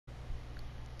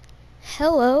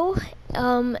Hello.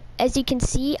 As you can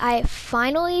see, I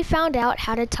finally found out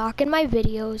how to talk in my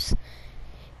videos.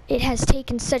 It has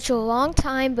taken such a long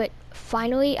time, but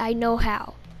finally I know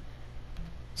how.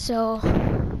 So,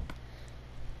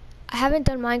 I haven't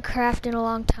done Minecraft in a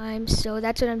long time, so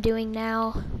that's what I'm doing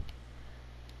now.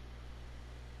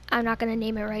 I'm not gonna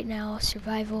name it right now.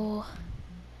 Survival.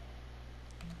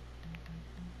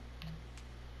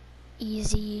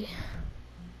 Easy.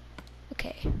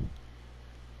 Okay.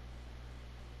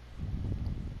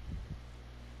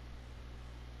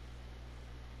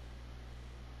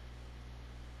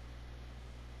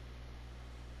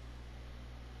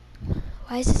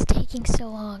 Why is this taking so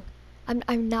long?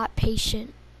 I'm not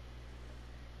patient.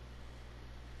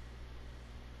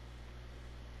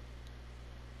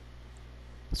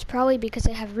 It's probably because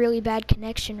I have really bad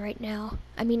connection right now.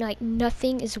 I mean, like,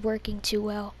 nothing is working too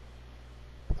well.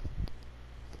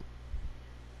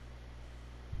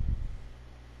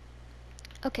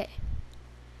 Okay.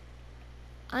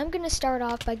 I'm gonna start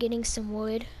off by getting some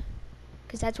wood,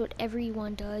 because that's what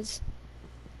everyone does,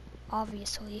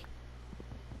 obviously.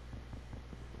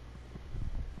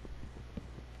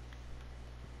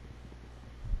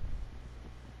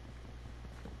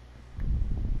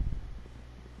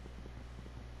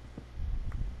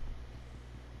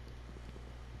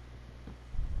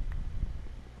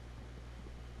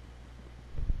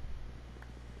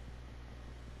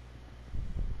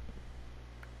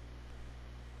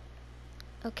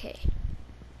 Okay,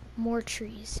 more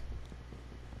trees.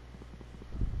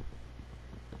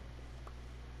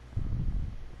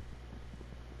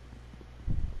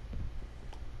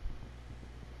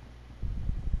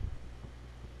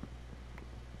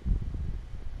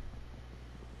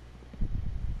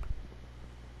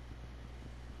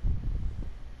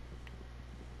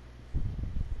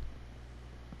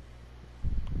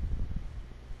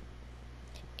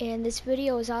 And this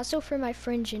video is also for my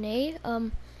friend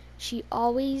Janae. She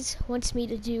always wants me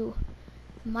to do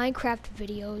Minecraft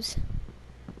videos,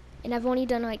 and I've only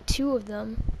done like 2 of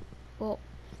them. Well,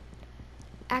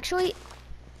 actually,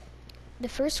 the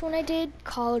first one I did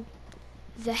called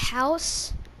The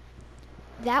House,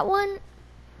 that one,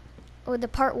 or the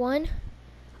part 1,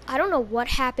 I don't know what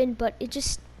happened, but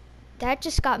that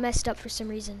just got messed up for some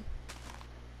reason.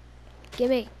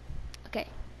 Gimme. Okay.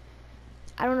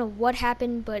 I don't know what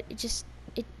happened, but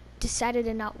it decided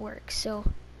to not work. So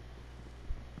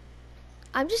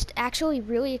I'm just actually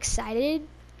really excited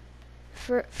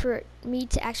for me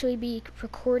to actually be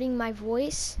recording my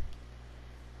voice.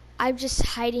 I'm just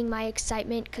hiding my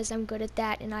excitement because I'm good at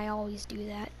that and I always do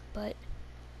that, but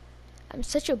I'm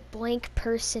such a blank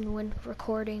person when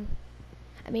recording.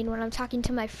 I mean, when I'm talking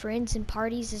to my friends and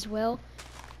parties as well,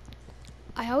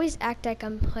 I always act like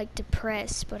I'm like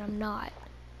depressed, but I'm not.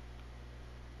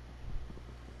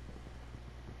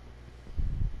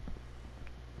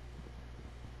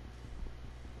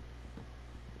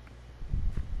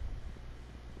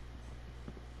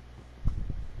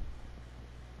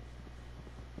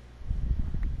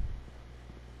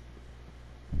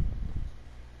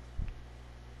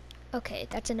 Okay,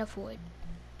 that's enough wood.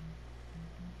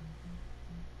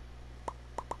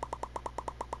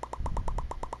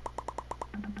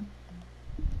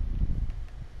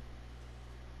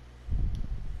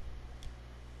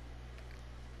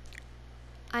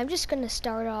 I'm just gonna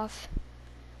start off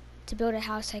to build a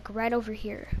house like right over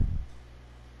here.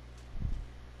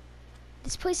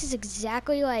 This place is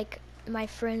exactly like my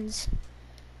friend's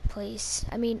place.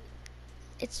 I mean,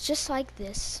 it's just like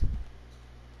this.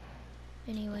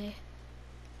 Anyway.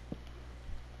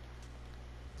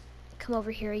 Come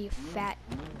over here, you fat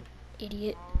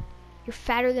idiot. You're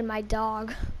fatter than my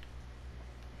dog.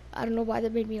 I don't know why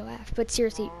that made me laugh, but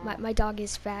seriously, my dog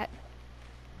is fat.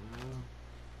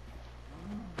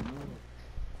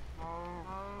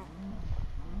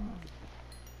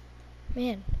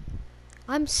 Man,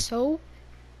 I'm so,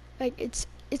 like, it's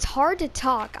hard to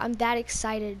talk. I'm that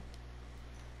excited.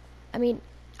 I mean,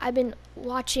 I've been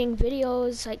watching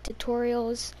videos, like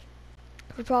tutorials,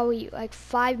 for probably like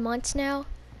 5 months now.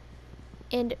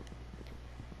 And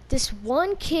this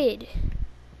one kid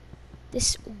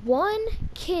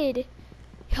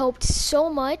helped so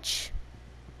much.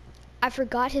 I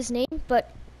forgot his name,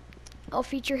 but I'll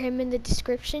feature him in the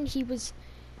description.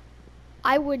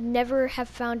 I would never have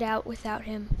found out without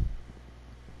him.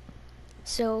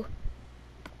 So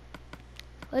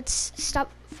let's stop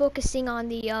focusing on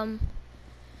the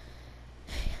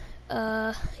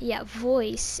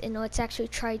voice, and let's actually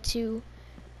try to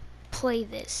play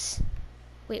this.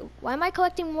 Wait, why am I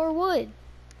collecting more wood?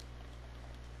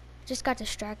 Just got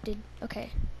distracted.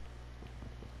 Okay.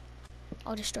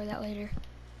 I'll destroy that later.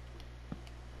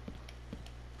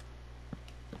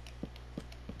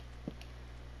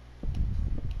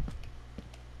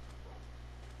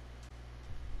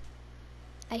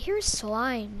 I hear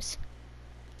slimes.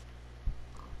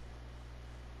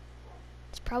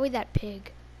 It's probably that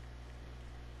pig.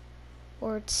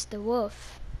 Or it's the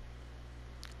wolf.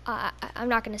 I'm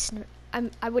not gonna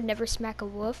I would never smack a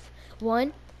wolf.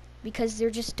 1, because they're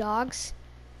just dogs.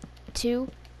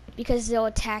 2, because they'll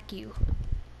attack you.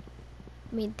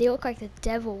 I mean, they look like the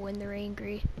devil when they're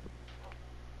angry.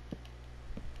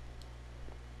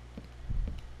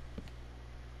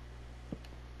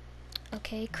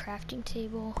 Okay, crafting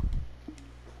table.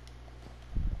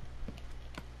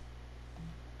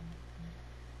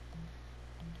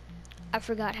 I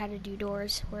forgot how to do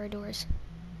doors. Where are doors?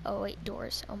 Oh wait,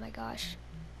 doors. Oh my gosh.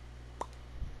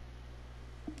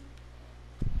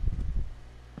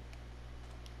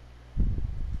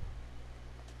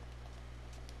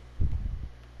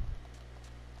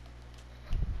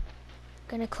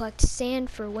 Gonna collect sand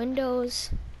for windows,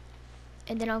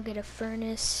 and then I'll get a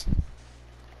furnace,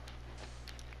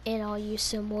 and I'll use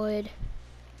some wood,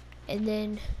 and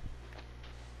then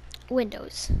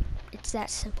windows. It's that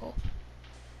simple.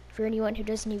 For anyone who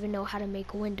doesn't even know how to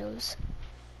make windows.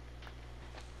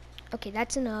 Okay,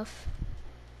 that's enough.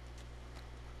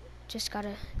 Just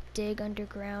gotta dig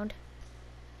underground.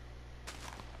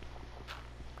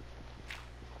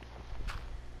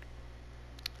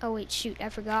 Oh wait, shoot, I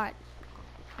forgot.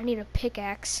 I need a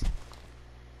pickaxe.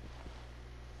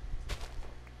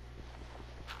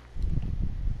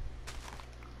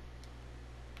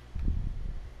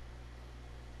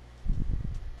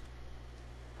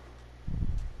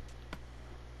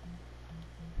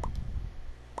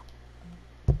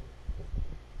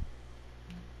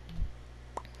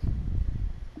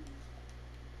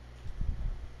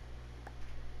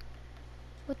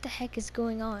 What the heck is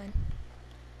going on?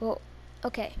 Well,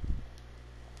 okay.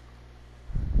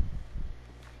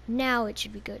 Now it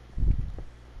should be good.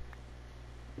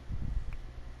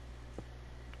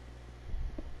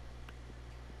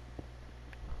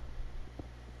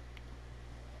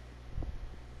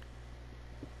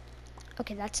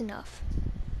 Okay, that's enough.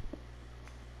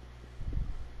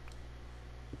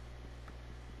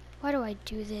 Why do I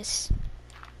do this?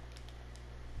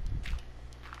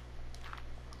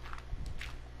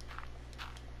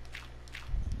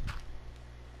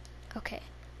 Okay.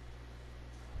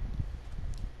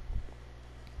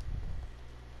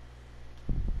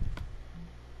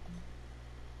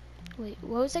 Wait,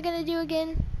 what was I gonna do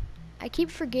again? I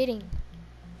keep forgetting.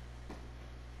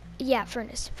 Yeah,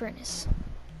 furnace.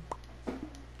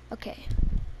 Okay.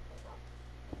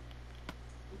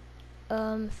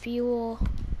 Fuel.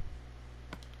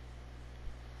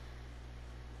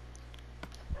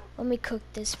 Let me cook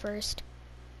this first,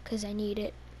 because I need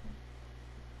it.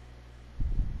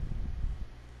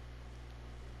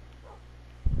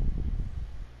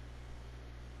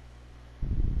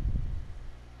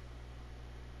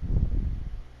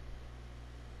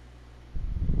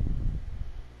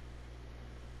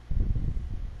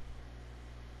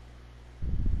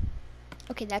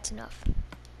 Okay, that's enough.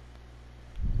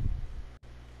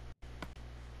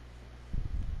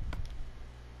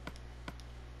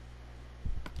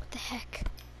 What the heck?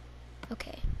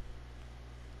 Okay.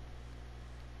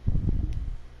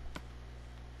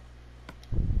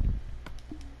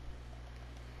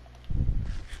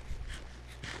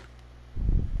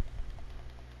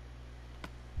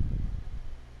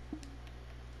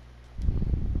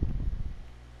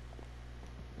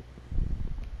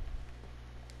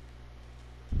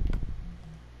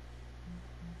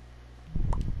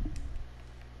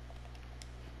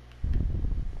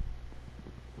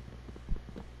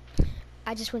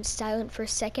 I just went silent for a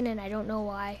second and I don't know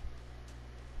why.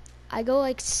 I go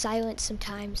like silent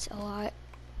sometimes a lot.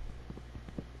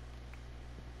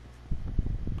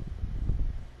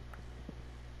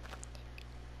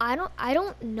 I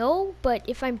don't know, but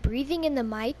if I'm breathing in the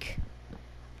mic,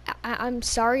 I'm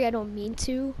sorry, I don't mean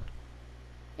to.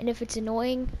 And if it's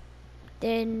annoying,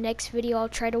 then next video I'll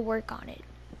try to work on it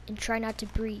and try not to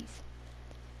breathe.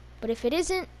 But if it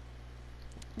isn't,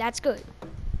 that's good.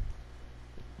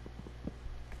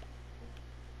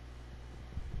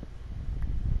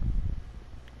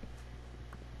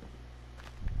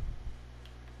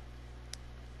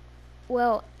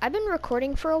 Well, I've been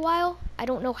recording for a while. I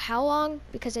don't know how long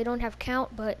because I don't have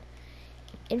count, but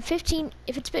if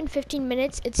it's been 15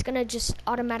 minutes, it's gonna just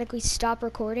automatically stop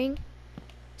recording.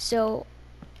 So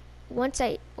once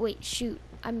wait, shoot,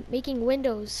 I'm making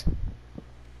windows.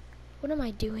 What am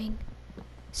I doing?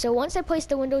 So once I place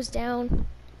the windows down,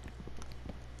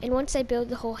 and once I build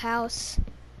the whole house,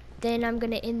 then I'm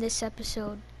gonna end this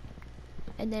episode.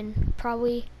 And then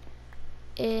probably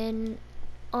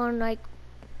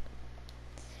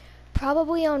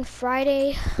probably on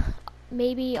Friday,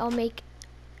 maybe I'll make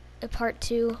a part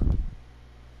 2.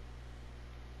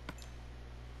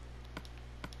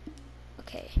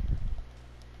 Okay.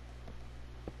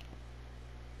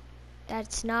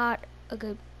 That's not a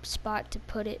good spot to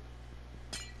put it.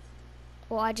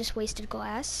 Well, I just wasted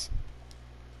glass.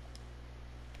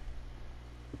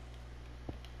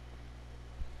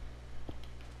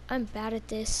 I'm bad at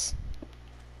this.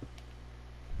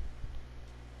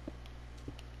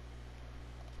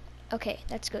 Okay,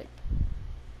 that's good.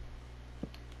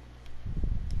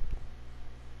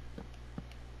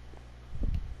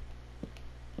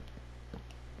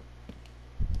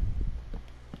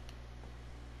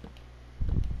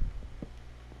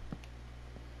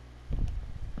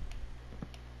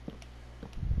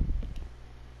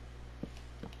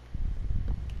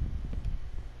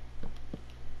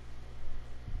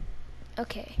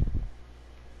 Okay.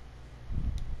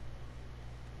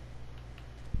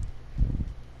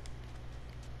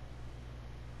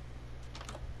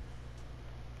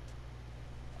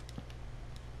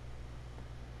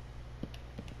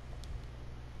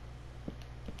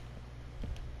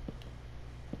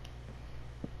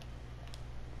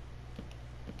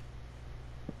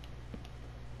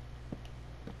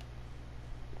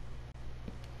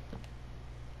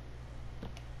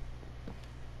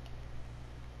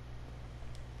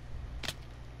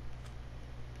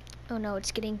 Oh no,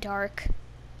 it's getting dark.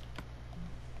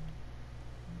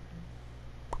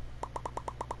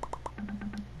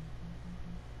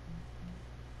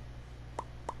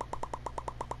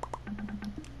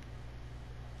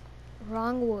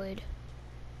 Wrong wood.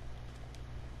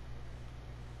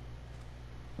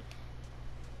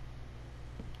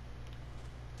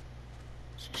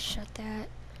 Just shut that.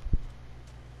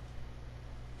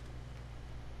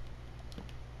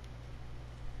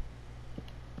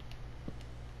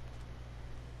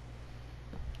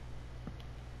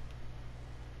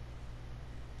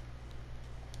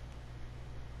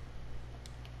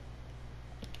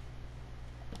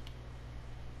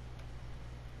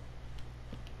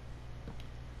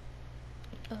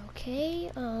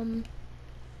 Okay,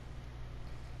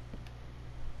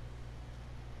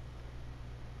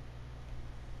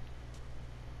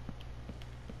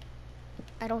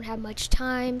 I don't have much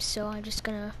time, so I'm just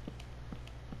gonna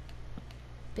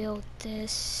build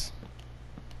this.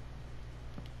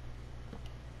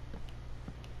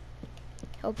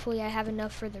 Hopefully I have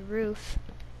enough for the roof.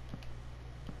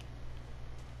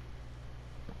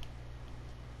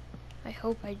 I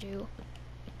hope I do.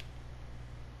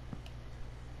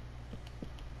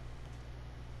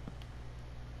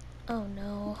 Oh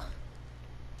no.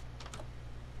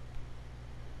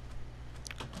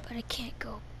 But I can't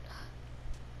go.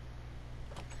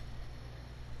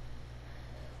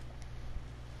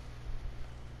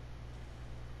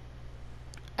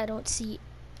 I don't see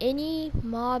any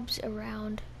mobs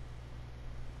around.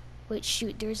 Wait,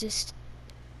 shoot, there's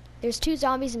 2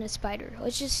 zombies and a spider.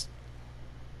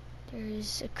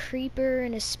 There's a creeper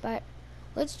and a spider.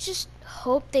 Let's just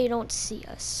hope they don't see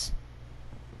us.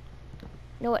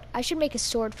 You know what, I should make a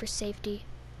sword for safety.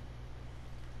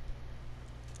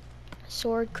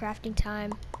 Sword crafting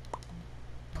time.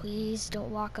 Please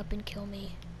don't walk up and kill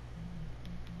me.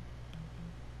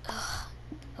 Ugh.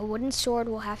 A wooden sword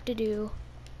will have to do.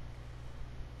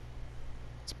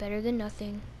 It's better than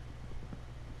nothing.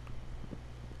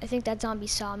 I think that zombie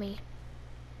saw me.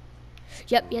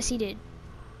 Yep, yes he did.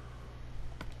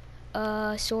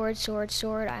 Sword, sword,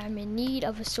 sword. I'm in need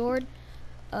of a sword.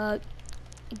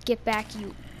 Get back,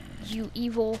 you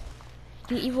evil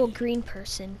green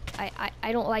person.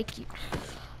 I don't like you.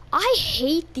 I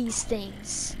hate these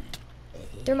things.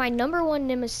 They're my #1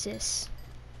 nemesis.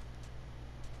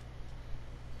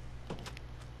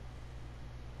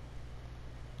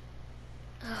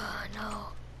 Oh no.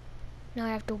 Now I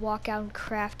have to walk out and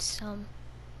craft some.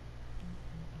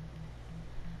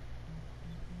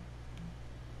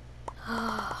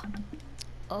 Ah,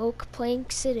 oak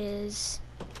planks it is.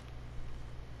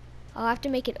 I'll have to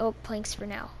make it oak planks for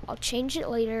now. I'll change it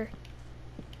later,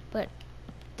 but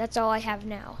that's all I have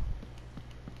now.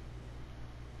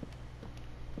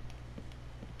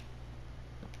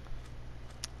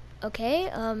 Okay,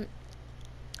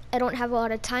 I don't have a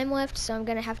lot of time left, so I'm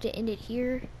gonna have to end it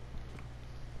here.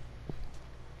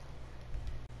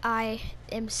 I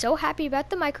am so happy about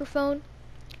the microphone,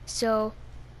 so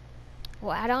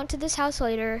we'll add on to this house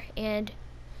later and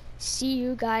see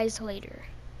you guys later.